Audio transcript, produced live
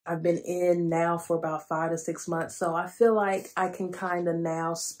I've been in now for about 5 to 6 months. So I feel like I can kind of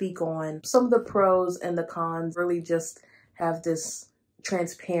now speak on some of the pros and the cons, really just have this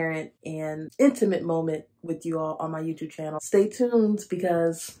transparent and intimate moment with you all on my YouTube channel. Stay tuned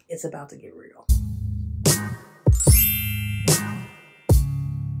because it's about to get real.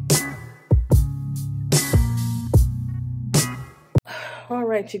 All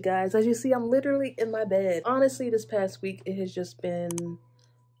right, you guys, as you see, I'm literally in my bed. Honestly, this past week, it's just been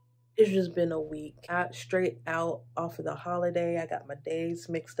a week. I straight out off of the holiday. I got my days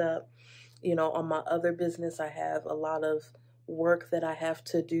mixed up. You know, on my other business, I have a lot of work that I have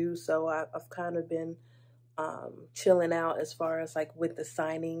to do. So I've kind of been chilling out as far as like with the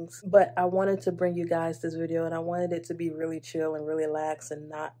signings. But I wanted to bring you guys this video, and I wanted it to be really chill and really relaxed and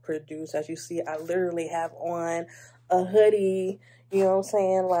not produced. As you see, I literally have on a hoodie. You know what I'm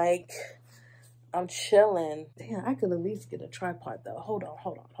saying? Like, I'm chilling. Damn, I could at least get a tripod though. Hold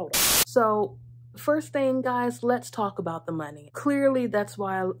on. So, first thing, guys, let's talk about the money. Clearly, that's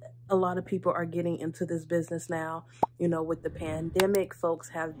why a lot of people are getting into this business now. You know, with the pandemic, folks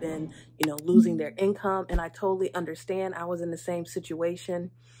have been, you know, losing their income, and I totally understand. I was in the same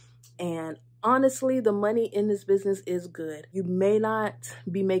situation, and honestly, the money in this business is good. You may not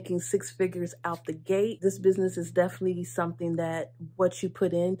be making 6 figures out the gate. This business is definitely something that what you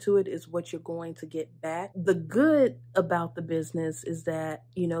put into it is what you're going to get back. The good about the business is that,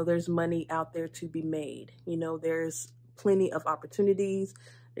 you know, there's money out there to be made. You know, there's plenty of opportunities.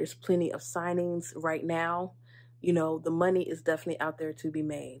 There's plenty of signings right now. You know, the money is definitely out there to be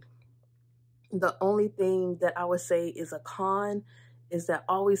made. The only thing that I would say is a con is that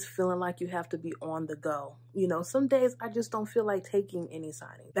always feeling like you have to be on the go. You know, some days I just don't feel like taking any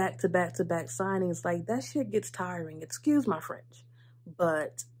signing. Back to back signings, like that shit gets tiring. Excuse my French,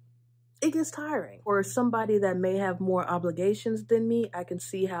 but it gets tiring. For somebody that may have more obligations than me, I can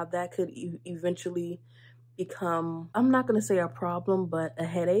see how that could eventually become, I'm not going to say a problem, but a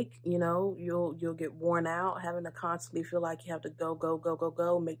headache. You know, you'll get worn out having to constantly feel like you have to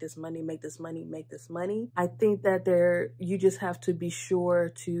go, make this money. I think that you just have to be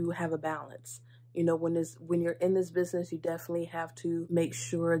sure to have a balance. You know, when you're in this business, you definitely have to make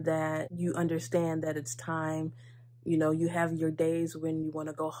sure that you understand that it's time. You know, you have your days when you want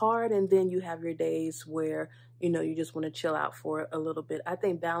to go hard, and then you have your days where, you know, you just want to chill out for a little bit. I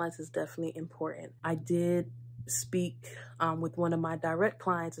think balance is definitely important. I did speak with one of my direct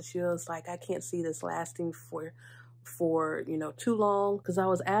clients, and she was like, I can't see this lasting for you know, too long. Because I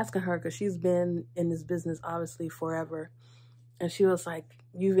was asking her, because she's been in this business obviously forever. And she was like,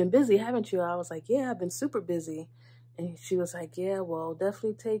 you've been busy, haven't you? I was like, yeah, I've been super busy. And she was like, yeah, well,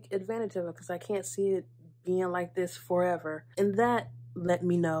 definitely take advantage of it, because I can't see it being like this forever. And that let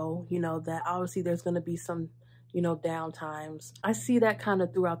me know, you know, that obviously there's going to be some, you know, down times. I see that kind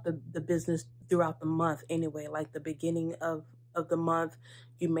of throughout the business, throughout the month anyway. Like the beginning of the month,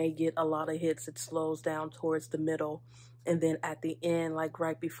 you may get a lot of hits. It slows down towards the middle. And then at the end, like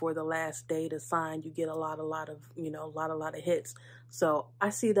right before the last day to sign, you get a lot of, you know, a lot of hits. So I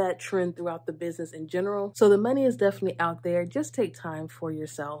see that trend throughout the business in general. So the money is definitely out there. Just take time for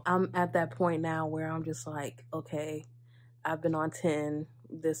yourself. I'm at that point now where I'm just like, okay, I've been on 10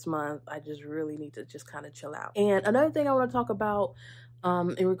 this month. I just really need to just kind of chill out. And another thing I want to talk about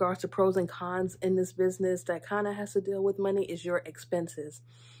in regards to pros and cons in this business that kind of has to deal with money is your expenses.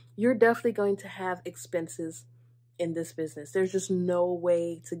 You're definitely going to have expenses in this business. There's just no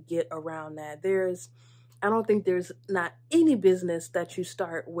way to get around that. I don't think there's not any business that you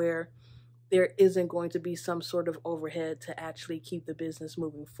start where there isn't going to be some sort of overhead to actually keep the business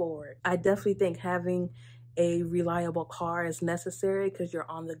moving forward. I definitely think having a reliable car is necessary because you're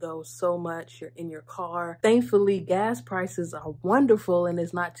on the go so much. You're in your car. Thankfully, gas prices are wonderful and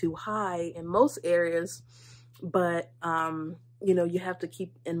it's not too high in most areas, but you know, you have to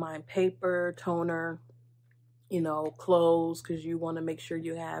keep in mind paper, toner, you know, clothes, because you want to make sure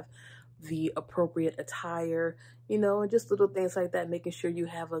you have the appropriate attire, you know, and just little things like that, making sure you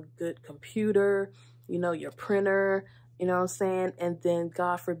have a good computer, you know, your printer, you know what I'm saying? And then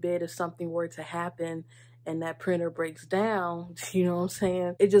God forbid if something were to happen and that printer breaks down, you know what I'm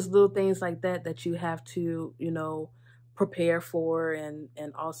saying? It's just little things like that that you have to, you know, prepare for, and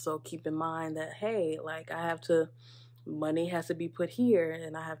also keep in mind that, hey, like money has to be put here,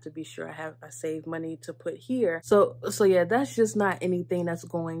 and I have to be sure I save money to put here. So yeah, that's just not anything that's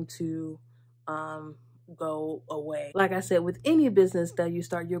going to go away. Like I said, with any business that you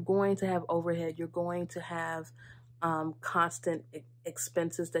start, you're going to have overhead. You're going to have constant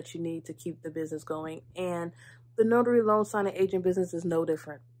expenses that you need to keep the business going. And the notary loan signing agent business is no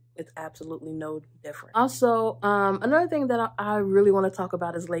different. It's absolutely no different. Also, another thing that I really want to talk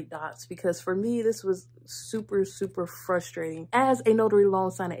about is late docs, because for me, this was super, super frustrating. As a notary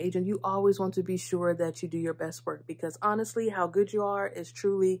loan signing agent, you always want to be sure that you do your best work, because honestly, how good you are is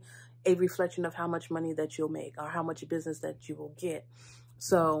truly a reflection of how much money that you'll make or how much business that you will get.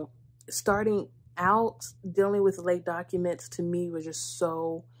 So starting out dealing with late documents to me was just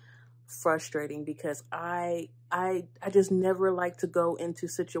so frustrating, because I just never like to go into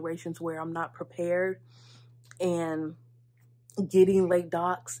situations where I'm not prepared, and getting late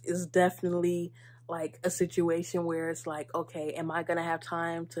docs is definitely like a situation where it's like, okay, am I gonna have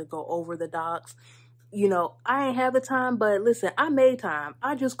time to go over the docs? You know, I ain't have the time, but listen, I made time.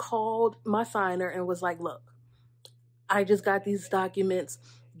 I just called my signer and was like, look, I just got these documents.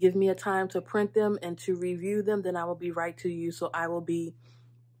 Give me a time to print them and to review them. Then I will be right to you. So I will be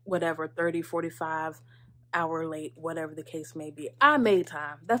whatever, 30, 45 hour late, whatever the case may be. I made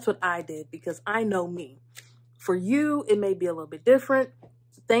time. That's what I did, because I know me. For you, it may be a little bit different.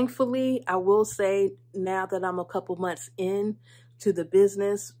 Thankfully, I will say now that I'm a couple months in to the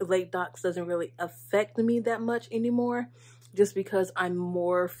business, late docs doesn't really affect me that much anymore, just because I'm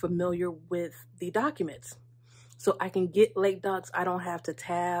more familiar with the documents. So I can get late docs. I don't have to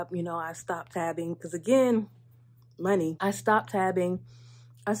tab. You know, I stopped tabbing because, again, money. I stopped tabbing.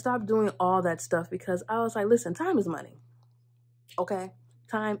 I stopped doing all that stuff because I was like, listen, time is money. Okay?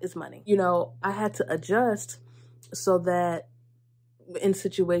 Time is money. You know, I had to adjust so that in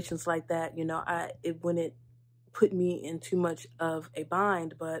situations like that, you know, it wouldn't put me in too much of a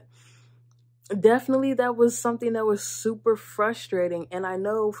bind. But definitely that was something that was super frustrating. And I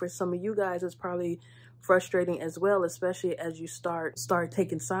know for some of you guys, it's probably frustrating as well, especially as you start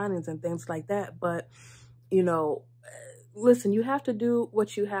taking signings and things like that. But, you know, listen, you have to do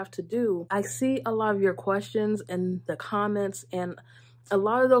what you have to do. I see a lot of your questions in the comments, and a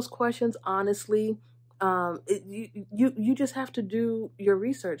lot of those questions, honestly, you just have to do your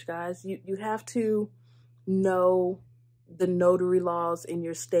research, guys. You have to know the notary laws in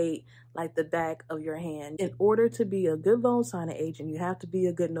your state like the back of your hand. In order to be a good loan signing agent, you have to be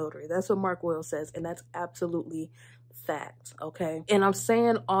a good notary. That's what Mark Will says, and that's absolutely fact, okay? And I'm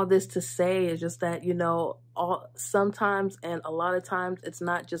saying all this to say is just that, you know, sometimes and a lot of times it's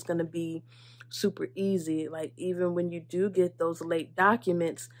not just going to be super easy. Like, even when you do get those late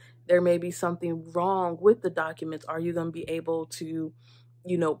documents, there may be something wrong with the documents. Are you going to be able to,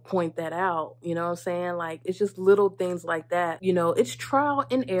 you know, point that out? You know what I'm saying? Like, it's just little things like that. You know, it's trial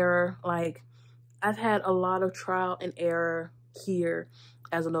and error. Like, I've had a lot of trial and error here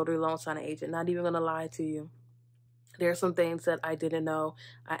as a notary loan signing agent. Not even going to lie to you. There are some things that I didn't know.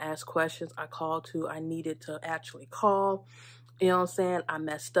 I asked questions. I called who I needed to actually call. You know what I'm saying? I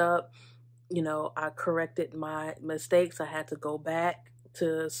messed up. You know, I corrected my mistakes. I had to go back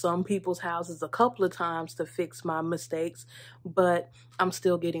to some people's houses a couple of times to fix my mistakes, but I'm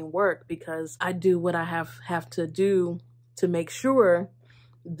still getting work because I do what I have to do to make sure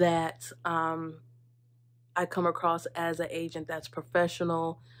that I come across as an agent that's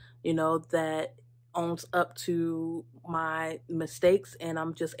professional, you know, that owns up to my mistakes, and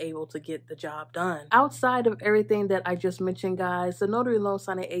I'm just able to get the job done. Outside of everything that I just mentioned, guys, the notary loan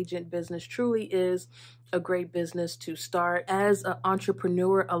signing agent business truly is a great business to start. As an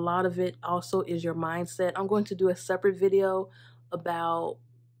entrepreneur, a lot of it also is your mindset. I'm going to do a separate video about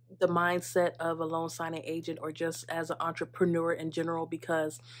the mindset of a loan signing agent, or just as an entrepreneur in general,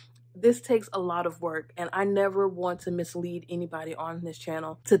 because this takes a lot of work, and I never want to mislead anybody on this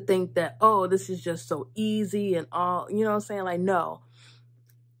channel to think that, oh, this is just so easy and all, you know what I'm saying? Like, no,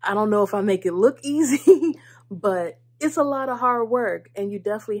 I don't know if I make it look easy, but it's a lot of hard work, and you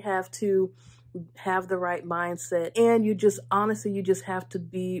definitely have to have the right mindset, and you just, honestly, you just have to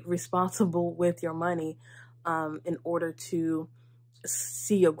be responsible with your money in order to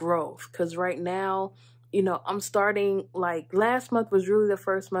see a growth. Because right now, you know, I'm starting, like, last month was really the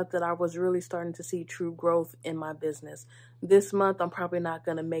first month that I was really starting to see true growth in my business. This month, I'm probably not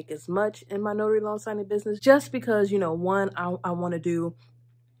going to make as much in my notary loan signing business, just because, you know, one, I want to do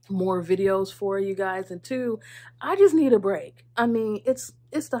more videos for you guys, and two, I just need a break. I mean, it's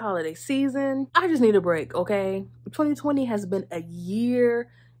the holiday season. I just need a break, okay? 2020 has been a year,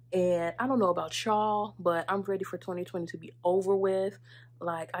 and I don't know about y'all, but I'm ready for 2020 to be over with.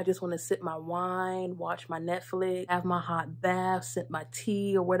 Like, I just want to sip my wine, watch my Netflix, have my hot bath, sip my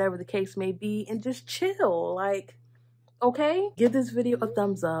tea, or whatever the case may be, and just chill. Like, okay? Give this video a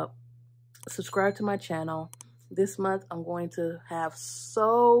thumbs up. Subscribe to my channel. This month, I'm going to have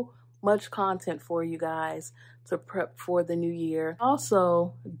so much content for you guys to prep for the new year.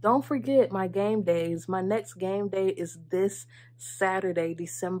 Also, don't forget my game days. My next game day is this Saturday,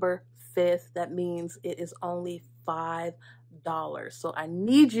 December 5th. That means it is only $5. So I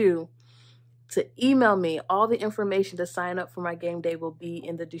need you to email me. All the information to sign up for my game day will be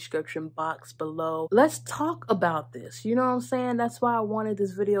in the description box below. Let's talk about this. You know what I'm saying? That's why I wanted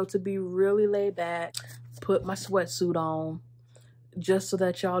this video to be really laid back. Put my sweatsuit on just so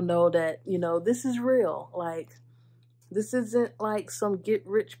that y'all know that, you know, this is real. Like, this isn't like some get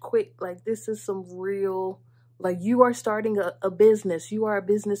rich quick. Like, this is some real, like, you are starting a business. You are a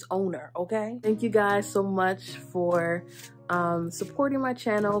business owner, okay? Thank you guys so much for supporting my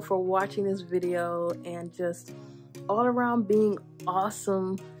channel, for watching this video, and just all around being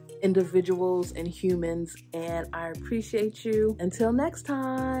awesome individuals and humans. And I appreciate you. Until next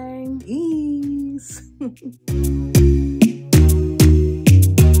time, peace.